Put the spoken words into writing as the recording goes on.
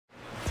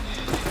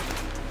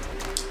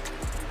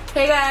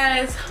Hey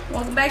guys,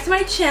 welcome back to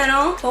my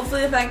channel.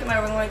 Hopefully the fact that my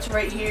ring light's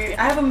right here.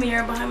 I have a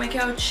mirror behind my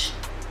couch,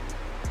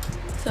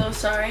 so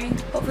sorry.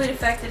 Hopefully the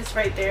fact that it's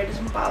right there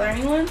doesn't bother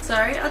anyone.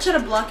 Sorry, I'll try to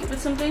block it with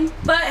something.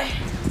 But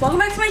welcome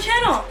back to my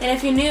channel. And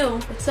if you're new,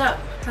 what's up?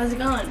 How's it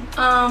going?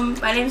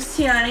 My name's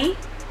Tiani.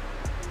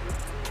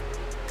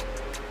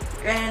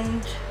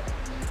 And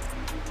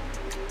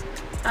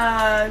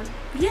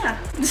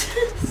yeah.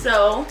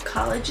 So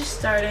college is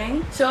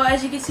starting. So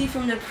as you can see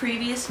from the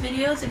previous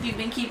videos, if you've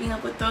been keeping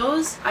up with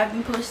those, I've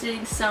been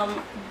posting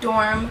some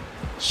dorm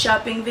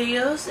shopping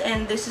videos,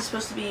 and this is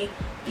supposed to be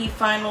the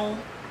final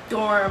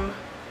dorm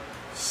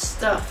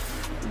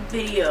stuff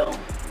video.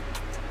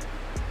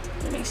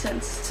 That makes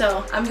sense.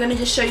 So I'm gonna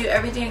just show you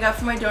everything I got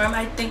for my dorm.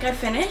 I think I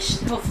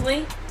finished,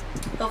 hopefully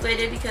I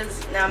did,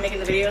 because now I'm making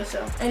the video.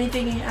 So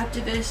anything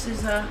after this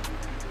is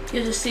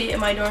you'll just see it in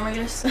my dorm, I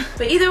guess.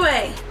 But either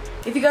way,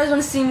 if you guys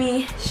want to see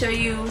me show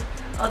you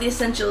all the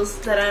essentials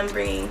that I'm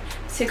bringing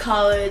to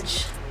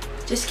college,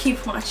 just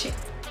keep watching.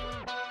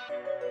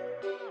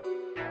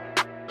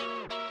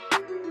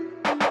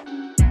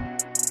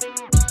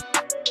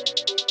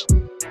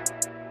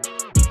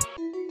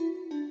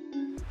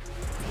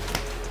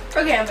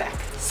 Okay, I'm back.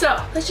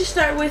 So let's just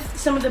start with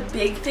some of the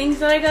big things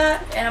that I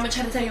got, and I'm gonna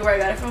try to tell you where I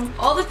got it from.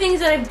 All the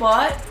things that I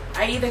bought,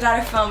 I either got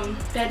it from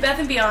Bed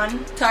Bath &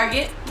 Beyond,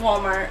 Target,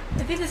 Walmart.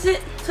 I think that's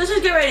it. So let's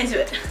just get right into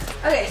it.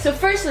 Okay, so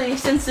firstly,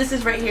 since this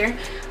is right here,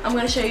 I'm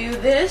gonna show you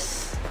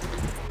this.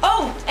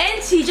 Oh, and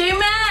TJ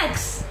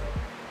Maxx!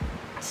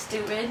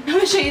 Stupid. I'm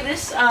gonna show you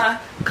this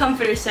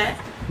comforter set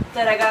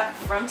that I got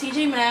from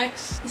TJ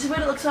Maxx. This is what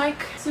it looks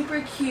like.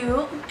 Super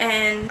cute.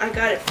 And I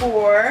got it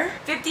for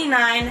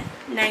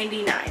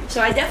 $59.99.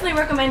 So I definitely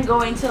recommend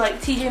going to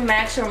like TJ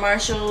Maxx or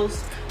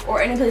Marshalls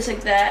or any place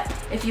like that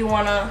if you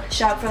wanna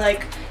shop for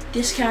like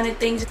discounted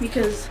things,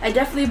 because I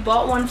definitely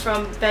bought one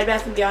from Bed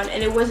Bath & Beyond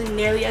and it wasn't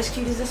nearly as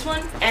cute as this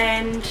one,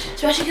 and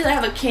especially because I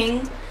have a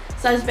king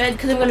size bed,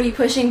 because I'm going to be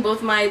pushing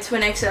both my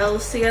twin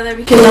XLs together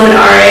because I'm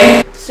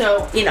an RA.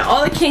 So, you know,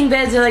 all the king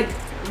beds are like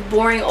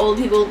boring old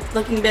people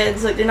looking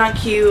beds, like they're not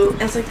cute,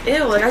 and it's like,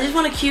 ew, like I just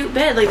want a cute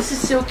bed, like this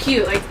is so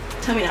cute, like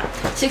tell me now.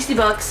 60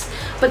 bucks.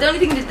 But the only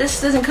thing that this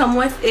doesn't come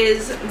with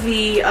is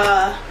the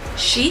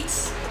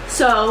sheets.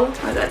 So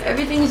I got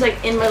everything is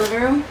like in my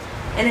living room,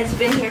 and it's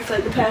been here for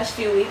like the past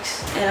few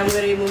weeks, and I'm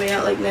going to be moving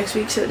out like next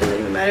week, so it doesn't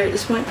even matter at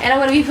this point. And I'm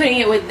going to be putting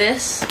it with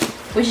this,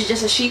 which is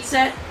just a sheet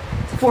set,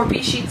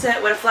 4-piece sheet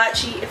set with a flat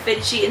sheet, a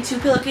fitted sheet, and 2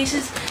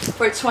 pillowcases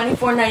for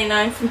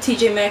 $24.99 from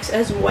TJ Maxx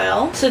as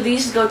well. So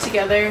these go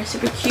together,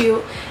 super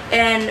cute,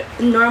 and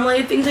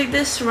normally things like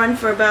this run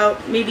for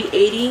about maybe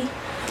 $80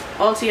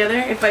 altogether.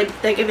 If I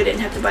didn't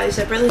have to buy it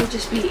separately, it would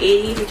just be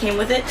 $80 if it came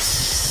with it.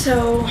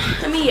 So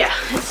I mean, yeah,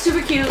 it's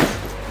super cute.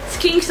 It's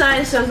king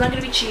size, so it's not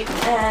going to be cheap,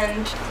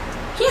 and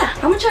yeah,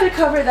 I'm gonna try to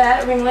cover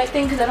that ring light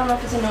thing because I don't know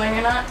if it's annoying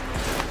or not,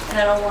 and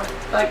I don't want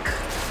like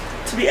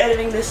to be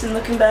editing this and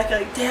looking back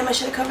like, damn, I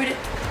should have covered it.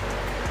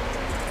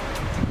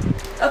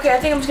 Okay, I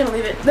think I'm just gonna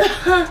leave it.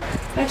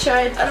 I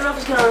tried. I don't know if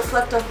it's gonna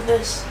reflect off of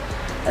this.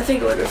 I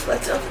think it would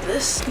reflect off of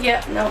this.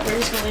 Yeah, no, we're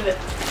just gonna leave it.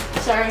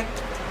 Sorry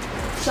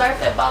if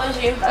that bothers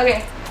you.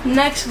 Okay,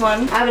 next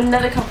one, I have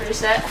another comforter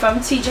set from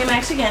TJ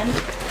Maxx again.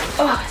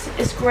 Oh,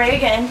 it's gray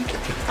again.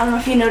 I don't know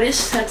if you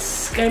noticed,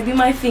 that's gonna be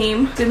my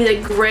theme. It's gonna be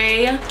like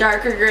gray,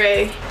 darker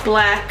gray,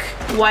 black,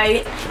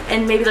 white,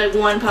 and maybe like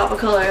one pop of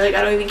color. Like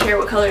I don't even care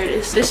what color it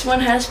is. This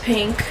one has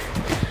pink.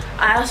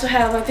 I also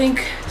have, I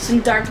think, some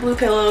dark blue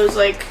pillows.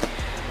 Like,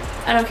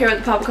 I don't care what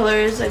the pop of color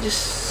is, I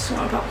just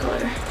want a pop of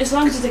color. As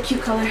long as it's a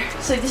cute color.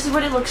 So this is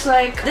what it looks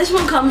like. This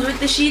one comes with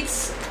the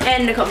sheets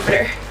and the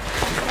comforter.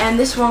 And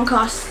this one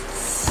costs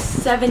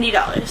 $70,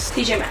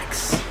 TJ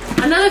Maxx.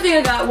 Another thing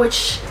I got,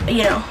 which,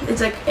 you know,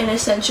 it's like an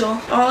essential,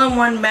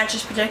 all-in-one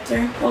mattress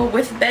protector. Well,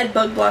 with bed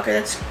bug blocker,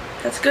 that's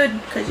good,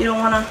 because you don't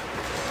wanna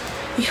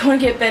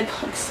get bed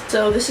bugs.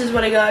 So this is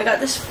what I got. I got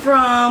this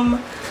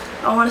from,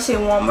 I wanna say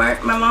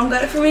Walmart. My mom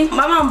got it for me.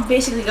 My mom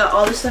basically got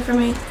all this stuff for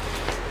me,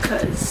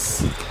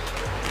 because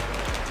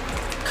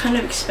kind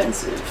of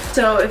expensive.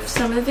 So if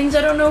some of the things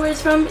I don't know where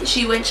it's from,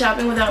 she went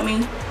shopping without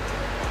me.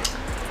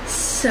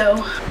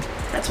 So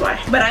that's why.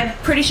 But I'm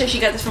pretty sure she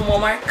got this from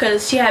Walmart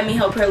because she had me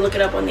help her look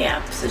it up on the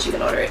app so she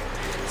can order it.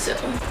 So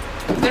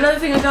another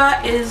thing I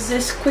got is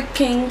this Quick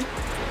King.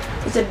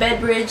 It's a bed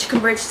bridge,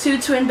 converts 2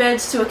 twin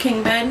beds to a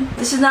king bed.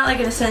 This is not like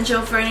an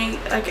essential for any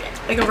like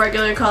a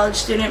regular college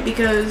student,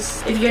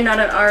 because if you're not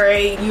an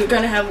RA, you're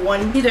gonna have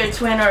one, either a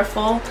twin or a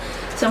full.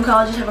 Some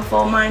colleges have a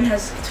full. Mine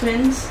has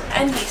twins.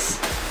 And these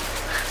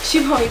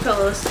she bought me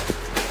pillows.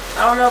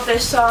 I don't know if they're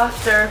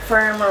soft or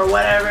firm or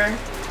whatever.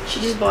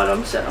 She just bought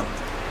them, so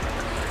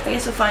I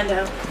guess we'll find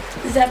out.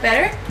 Is that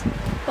better?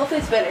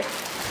 Hopefully it's better.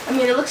 I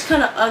mean, it looks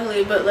kind of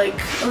ugly, but like,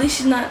 at least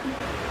she's not,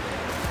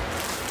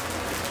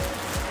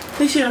 at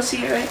least you don't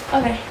see it, right?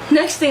 Okay.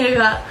 Next thing I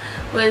got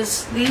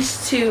was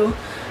these 2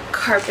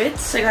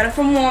 carpets. I got it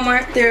from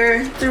Walmart.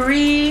 They're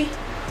 3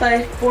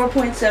 by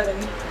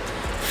 4.7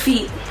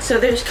 feet. So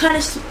there's kind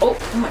of, oh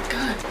my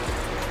god.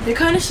 They're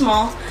kind of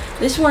small.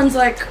 This one's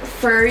like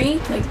furry,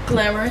 like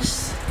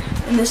glamorous.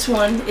 and this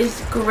one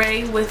is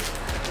gray with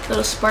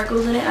little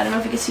sparkles in it. I don't know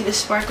if you can see the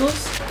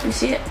sparkles. Can you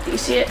see it? Do you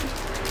see it?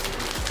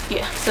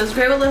 Yeah, so it's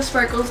gray with little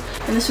sparkles,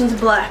 and this one's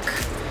black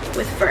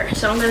with fur.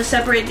 So I'm gonna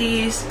separate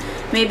these,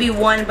 maybe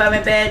one by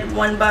my bed,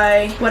 one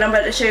by what I'm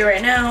about to show you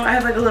right now. I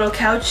have like a little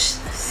couch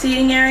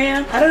seating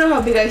area. I don't know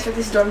how big I expect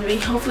this dorm to be.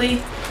 Hopefully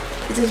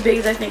it's as big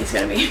as I think it's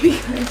gonna be,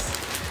 because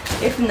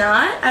if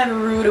not, I have a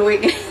rude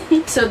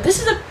awakening. So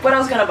this is what I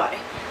was gonna buy.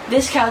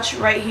 This couch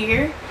right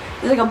here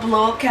is like a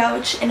blow-up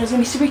couch, and it was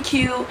gonna be super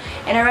cute,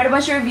 and I read a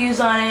bunch of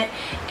reviews on it,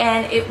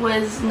 and it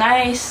was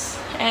nice,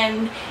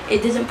 and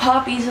it doesn't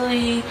pop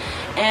easily,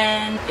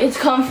 and it's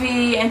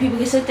comfy, and people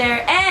can sit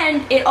there,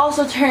 and it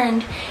also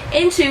turned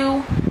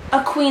into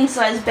a queen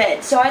size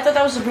bed. So I thought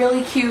that was a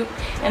really cute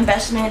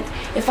investment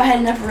if I had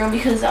enough room,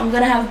 because I'm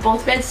gonna have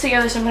both beds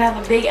together, so I'm gonna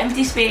have a big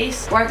empty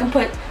space where I can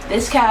put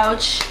this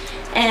couch,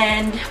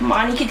 and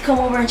Monty could come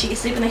over and she could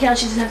sleep in the couch.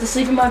 She doesn't have to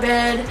sleep in my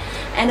bed,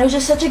 and it was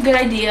just such a good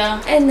idea,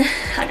 and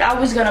like, I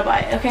was gonna buy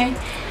it, okay?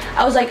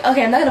 I was like,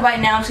 okay, I'm not gonna buy it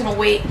now, I'm just gonna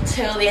wait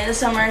till the end of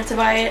summer to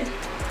buy it,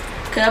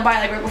 because I'll buy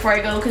it like right before I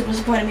go, because what's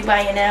the point of me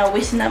buying it now,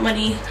 wasting that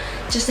money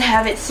just to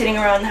have it sitting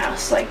around the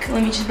house? Like,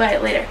 let me just buy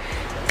it later.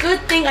 Good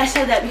thing I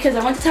said that, because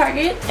I went to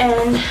Target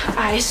and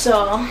I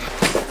saw,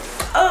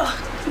 oh,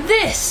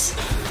 this.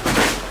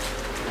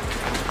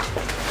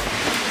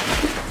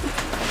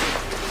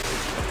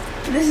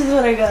 This is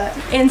what I got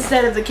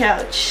instead of the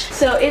couch.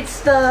 So it's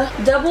the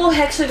double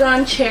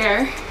hexagon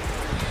chair,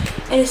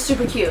 and it's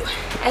super cute.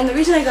 And the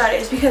reason I got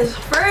it is because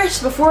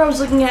first, before I was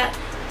looking at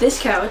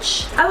this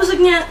couch, I was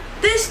looking at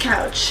this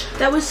couch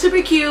that was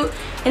super cute,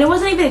 and it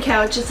wasn't even a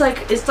couch. It's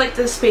like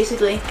this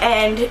basically,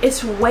 and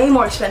it's way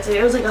more expensive.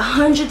 It was like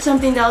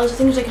 $100-something. I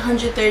think it was like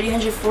 130,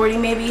 140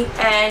 maybe,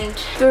 and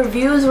the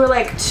reviews were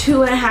like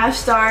 2.5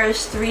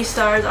 stars, 3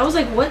 stars. I was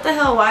like, what the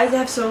hell? Why does it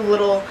have so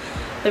little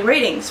like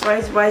ratings? Why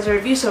is the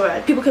review so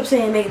bad? People kept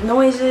saying it made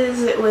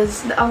noises, it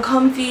was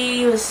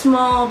uncomfy, it was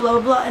small, blah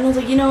blah blah, and I was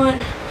like, you know what?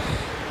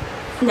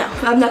 No,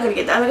 I'm not gonna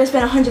get that. I'm not gonna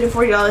spend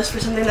 $140 for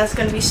something that's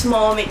gonna be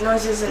small, make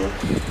noises, and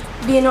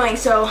be annoying.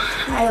 So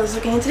I was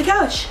looking into the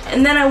couch,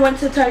 and then I went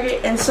to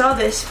Target and saw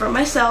this for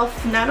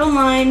myself, not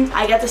online.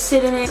 I got to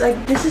sit in it.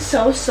 Like, this is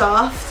so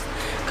soft,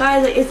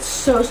 guys. Like, it's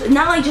so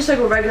not like just like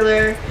a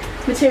regular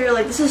material.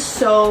 Like, this is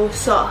so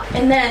soft,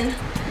 and then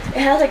it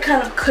has like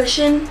kind of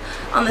cushion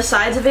on the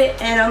sides of it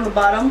and on the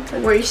bottom,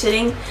 like where you're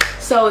sitting.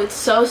 So it's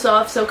so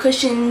soft, so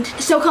cushioned,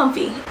 so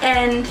comfy.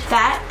 And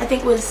that, I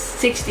think, was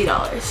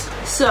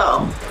 $60.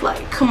 So,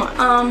 like, come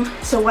on.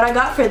 So what I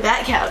got for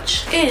that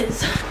couch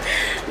is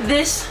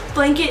this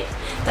blanket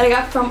that I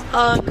got from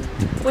UGG,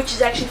 which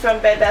is actually from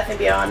Bed Bath &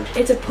 Beyond.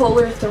 It's a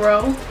polar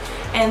throw,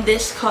 and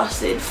this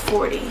costed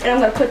 $40. And I'm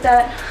gonna put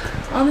that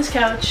on this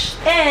couch,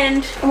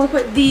 and I'm gonna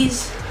put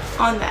these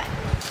on that.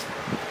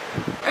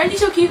 Aren't these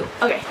so cute?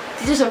 Okay,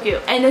 these are so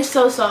cute, and they're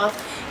so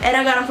soft. And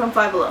I got them from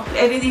Five Below.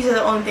 I think these are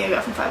the only thing I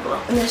got from Five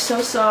Below. And they're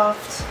so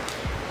soft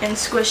and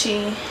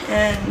squishy,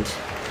 and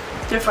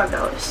they're $5.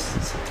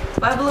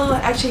 Five Below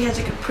actually has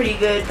like a pretty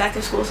good back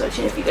to school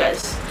section if you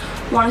guys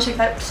want to check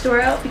that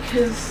store out,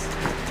 because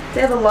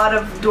they have a lot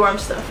of dorm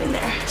stuff in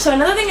there. So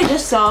another thing I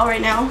just saw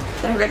right now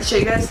that I forgot to show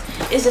you guys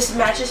is this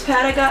mattress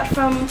pad I got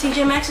from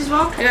TJ Maxx as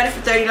well. I got it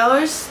for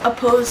 $30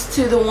 opposed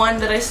to the one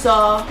that I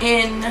saw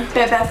in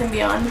Bed Bath &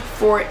 Beyond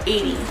for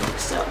 $80.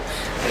 So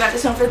I got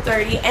this one for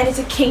 $30, and it's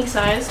a king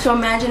size. So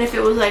imagine if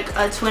it was like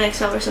a twin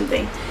XL or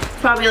something.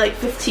 Probably like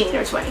 15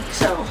 or 20.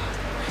 So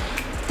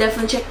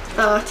definitely check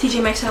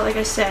TJ Maxx out, like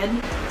I said.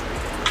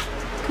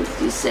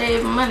 Because you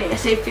save money. I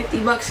saved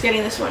 $50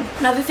 getting this one.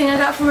 Another thing I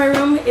got for my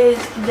room is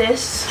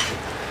this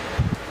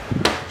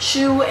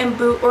shoe and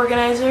boot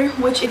organizer,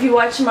 which if you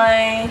watch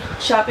my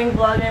shopping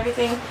vlog and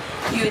everything,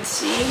 you would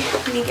see.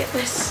 Let me get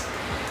this.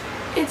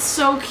 It's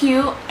so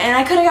cute, and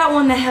I could have got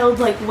one that held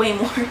like way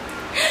more.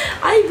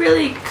 I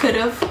really could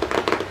have,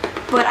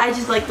 but I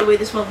just like the way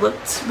this one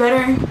looked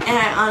better, and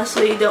I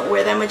honestly don't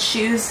wear that much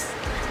shoes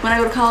when I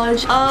go to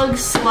college. Uggs,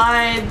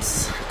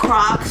 slides,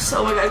 Crocs.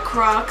 Oh my god,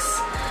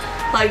 Crocs.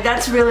 Like,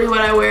 that's really what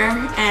I wear,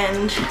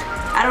 and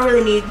I don't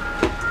really need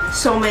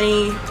so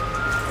many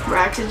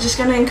racks. It's just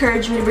gonna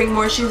encourage me to bring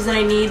more shoes than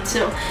I need.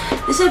 So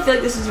I feel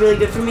like this is really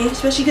good for me,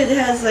 especially because it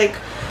has like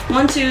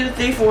 1, 2,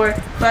 3, 4,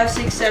 5,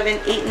 6, 7,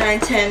 8, 9,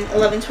 10,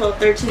 11, 12,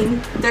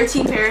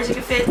 13 pairs it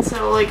could fit.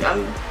 So like, I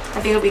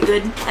think it'll be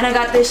good. And I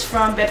got this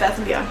from Bed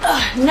Bath & Beyond.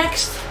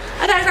 Next,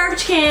 I got a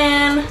garbage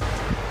can.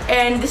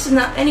 And this is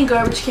not any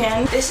garbage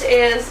can. This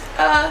is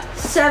a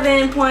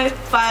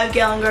 7.5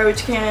 gallon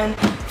garbage can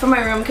for my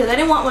room, because I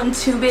didn't want one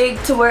too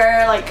big to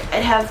where like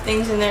I'd have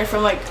things in there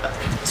from like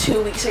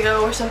 2 weeks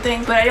ago or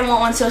something. But I didn't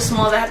want one so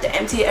small that I have to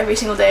empty it every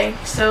single day.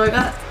 So I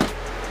got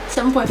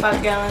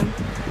 7.5 gallon.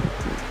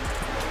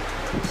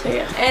 So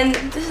yeah. And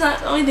this is not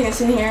the only thing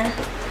that's in here.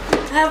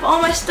 I have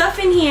all my stuff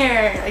in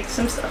here, like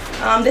some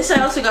stuff. This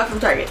I also got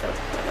from Target though,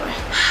 by the way.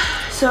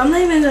 So I'm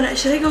not even gonna,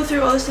 should I go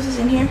through all the stuff that's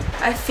in here?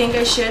 I think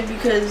I should,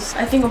 because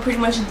I think I'm pretty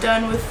much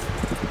done with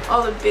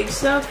all the big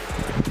stuff.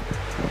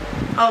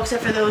 Oh,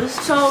 except for those.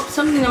 So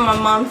something that my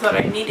mom thought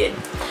I needed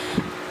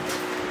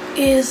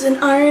is an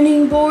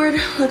ironing board,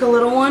 like a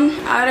little one.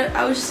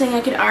 I was just saying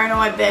I could iron on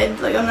my bed,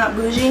 like I'm not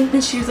bougie.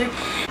 And she was like,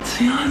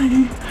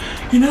 Tiani,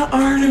 you're not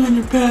ironing on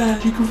your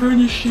bed, you can burn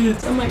your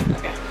shit. So I'm like,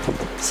 okay.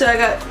 So I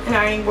got an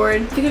ironing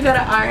board. I think I got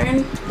an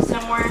iron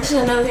somewhere. This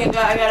is another thing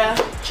I got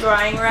a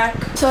drying rack.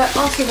 So I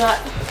also got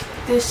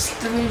this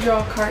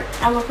 3-drawer cart.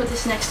 I'm gonna put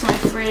this next to my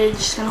fridge.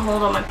 It's gonna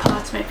hold all my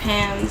pots, my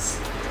pans,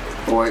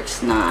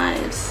 forks,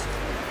 knives,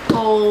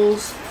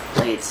 bowls,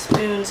 plates,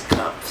 spoons,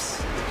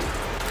 cups,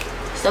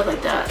 stuff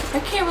like that. I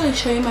can't really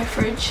show you my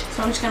fridge,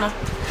 so I'm just gonna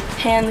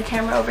pan the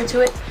camera over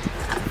to it.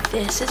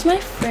 This is my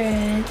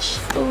fridge.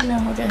 Oh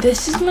no, okay.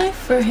 This is my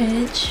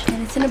fridge,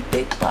 and it's in a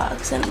big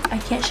box, and I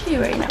can't show you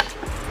right now.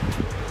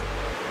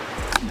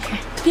 Okay.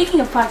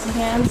 Speaking of pots and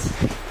pans,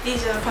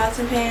 these are the pots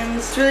and pans.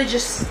 It's really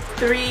just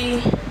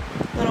 3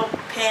 little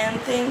pan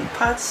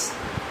pots,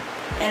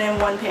 and then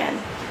 1 pan.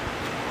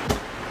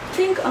 I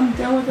think I'm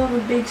done with all the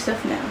big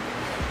stuff now.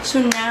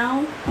 So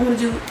now I'm gonna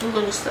do the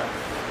little stuff.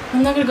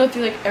 I'm not gonna go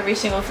through like every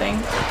single thing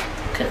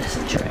because it's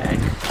a drag.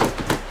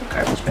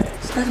 Garbage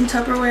bags. Got some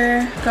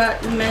Tupperware.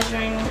 Got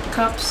measuring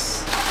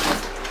cups.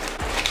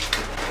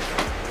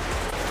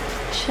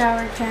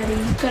 Shower caddy.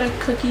 Got a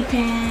cookie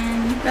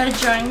pan. Got a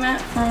drying mat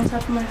for on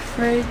top of my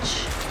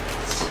fridge.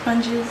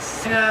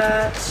 Sponges. I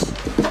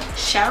got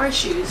shower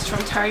shoes from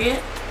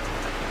Target.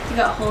 I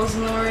got holes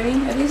in them already.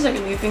 I think it's like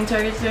a new thing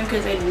Target's doing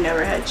because they'd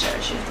never had shower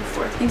shoes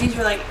before. I think these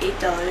were like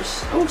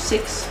 $8. Oh,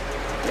 6.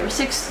 They were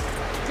 6.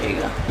 There you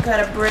go.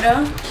 Got a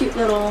Brita, cute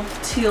little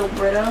teal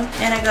Brita.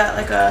 And I got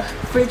like a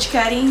fridge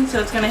caddy, so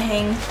it's gonna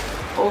hang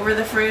over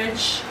the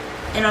fridge.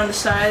 And on the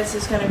sides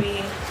it's gonna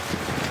be,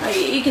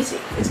 you can see,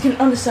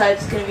 on the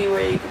sides it's gonna be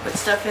where you can put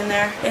stuff in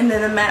there. And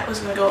then the mat was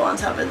gonna go on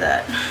top of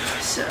that.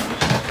 So,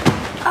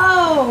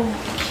 oh,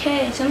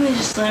 okay, something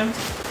just slammed.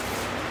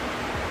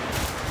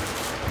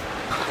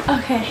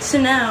 Okay,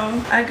 so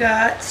now I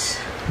got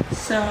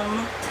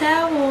some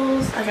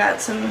towels. I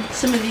got some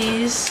of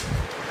these.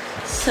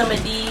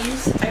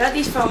 I got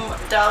these from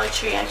Dollar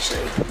Tree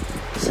actually.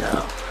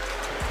 So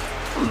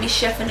I'm gonna be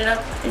chefing it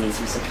up. I need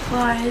some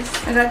supplies.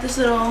 I got this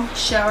little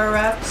shower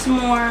wrap, some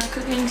more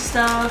cooking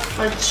stuff,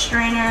 a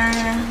strainer,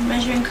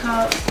 measuring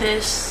cup,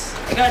 this.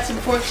 I got some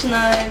forks and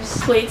knives,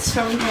 plates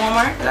from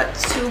Walmart. I got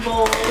 2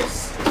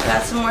 bowls. I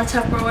got some more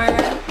Tupperware.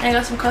 And I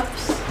got some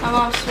cups. My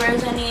mom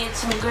swears I need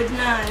some good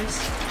knives.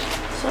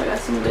 So I got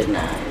some good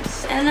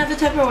knives. And another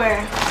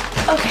Tupperware.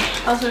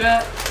 Okay, also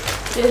got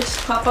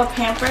this pop-up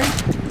hamper.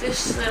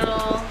 This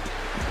little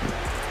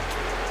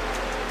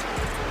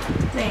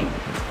thing.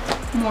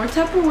 More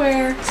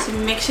Tupperware.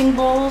 Some mixing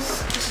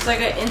bowls. This is like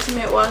an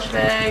intimate wash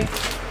bag.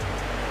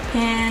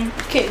 Pan.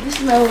 Okay, this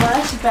is my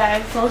last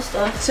bag full of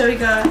stuff. So we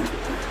got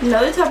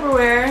another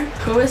Tupperware.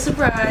 Who was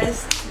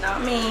surprised?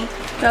 Not me.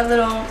 Got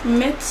little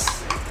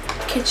mitts.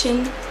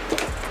 Kitchen.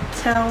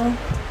 Towel.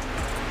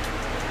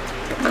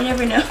 You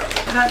never know.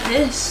 I got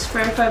this for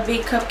if I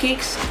bake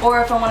cupcakes,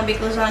 or if I want to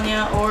bake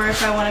lasagna, or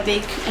if I want to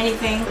bake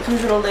anything. It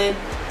comes with a lid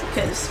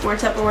because we're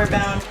Tupperware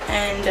bound,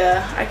 and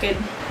I could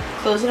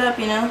close it up,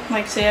 you know,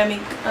 like say I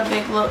make a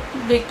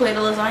big plate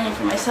of lasagna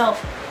for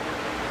myself.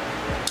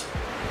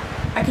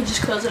 I could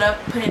just close it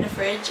up, put it in the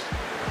fridge,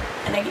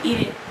 and I could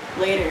eat it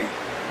later.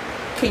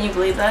 Can you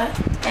believe that?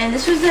 And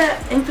this was the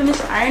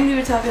infamous iron we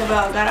were talking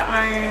about. Got to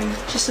iron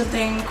just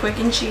something quick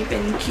and cheap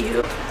and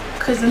cute,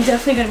 because I'm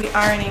definitely going to be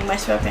ironing my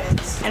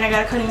sweatpants. And I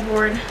got a cutting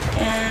board,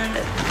 and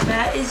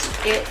that is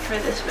it for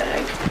this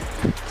bag.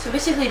 So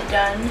basically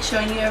done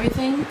showing you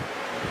everything.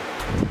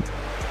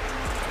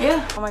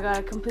 Yeah. Oh my god,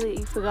 I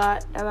completely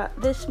forgot about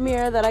this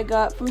mirror that I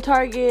got from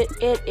Target.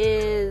 It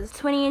is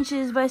 20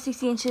 inches by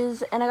 60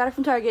 inches, and I got it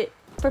from Target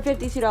for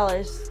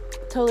 $52.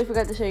 Totally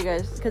forgot to show you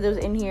guys because it was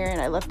in here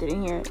and I left it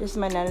in here. This is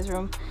my Nana's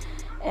room.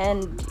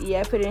 And yeah,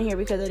 I put it in here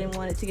because I didn't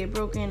want it to get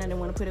broken. I didn't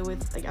want to put it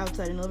with like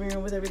outside in the living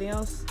room with everything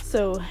else.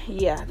 So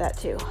yeah, that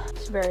too.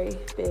 It's very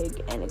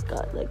big and it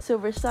got like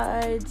silver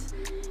sides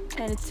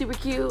and it's super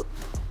cute.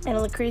 And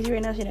I look crazy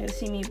right now so you're not gonna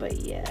see me, but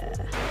yeah.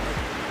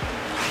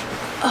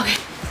 Okay,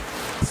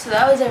 so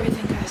that was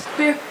everything, guys.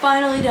 We're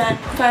finally done.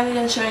 Finally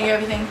done showing you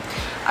everything.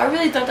 I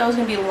really thought that was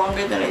gonna be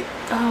longer than it.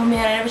 Oh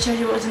man, I never showed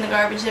you what was in the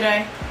garbage, did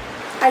I?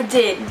 I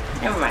did.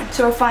 Never mind.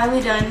 So we're finally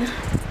done.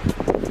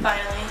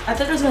 Finally. I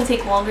thought it was going to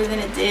take longer than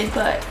it did,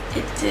 but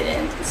it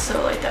didn't.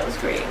 So, like, that was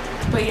great.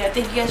 But yeah,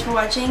 thank you guys for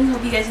watching.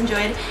 Hope you guys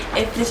enjoyed.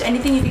 If there's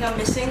anything you think I'm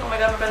missing, oh my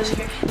god, my brothers are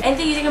here.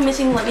 Anything you think I'm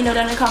missing, let me know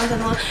down in the comments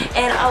down below.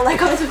 And I'll like,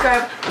 comment,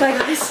 subscribe. Bye,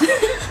 guys.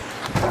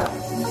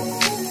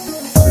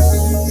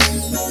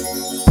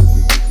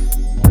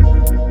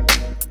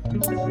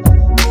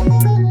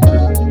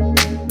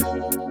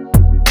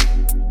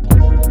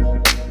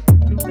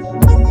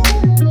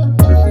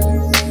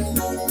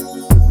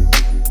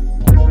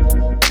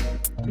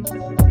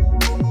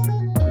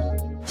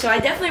 So I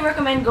definitely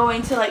recommend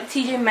going to like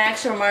TJ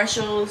Maxx or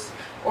Marshall's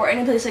or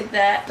any place like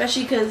that,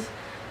 especially because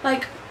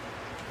like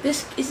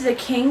this is a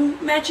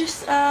king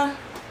mattress.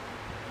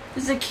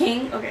 This is a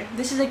king. Okay,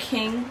 this is a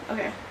king.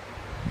 Okay,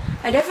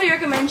 I definitely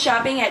recommend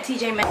shopping at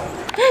TJ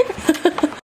Maxx.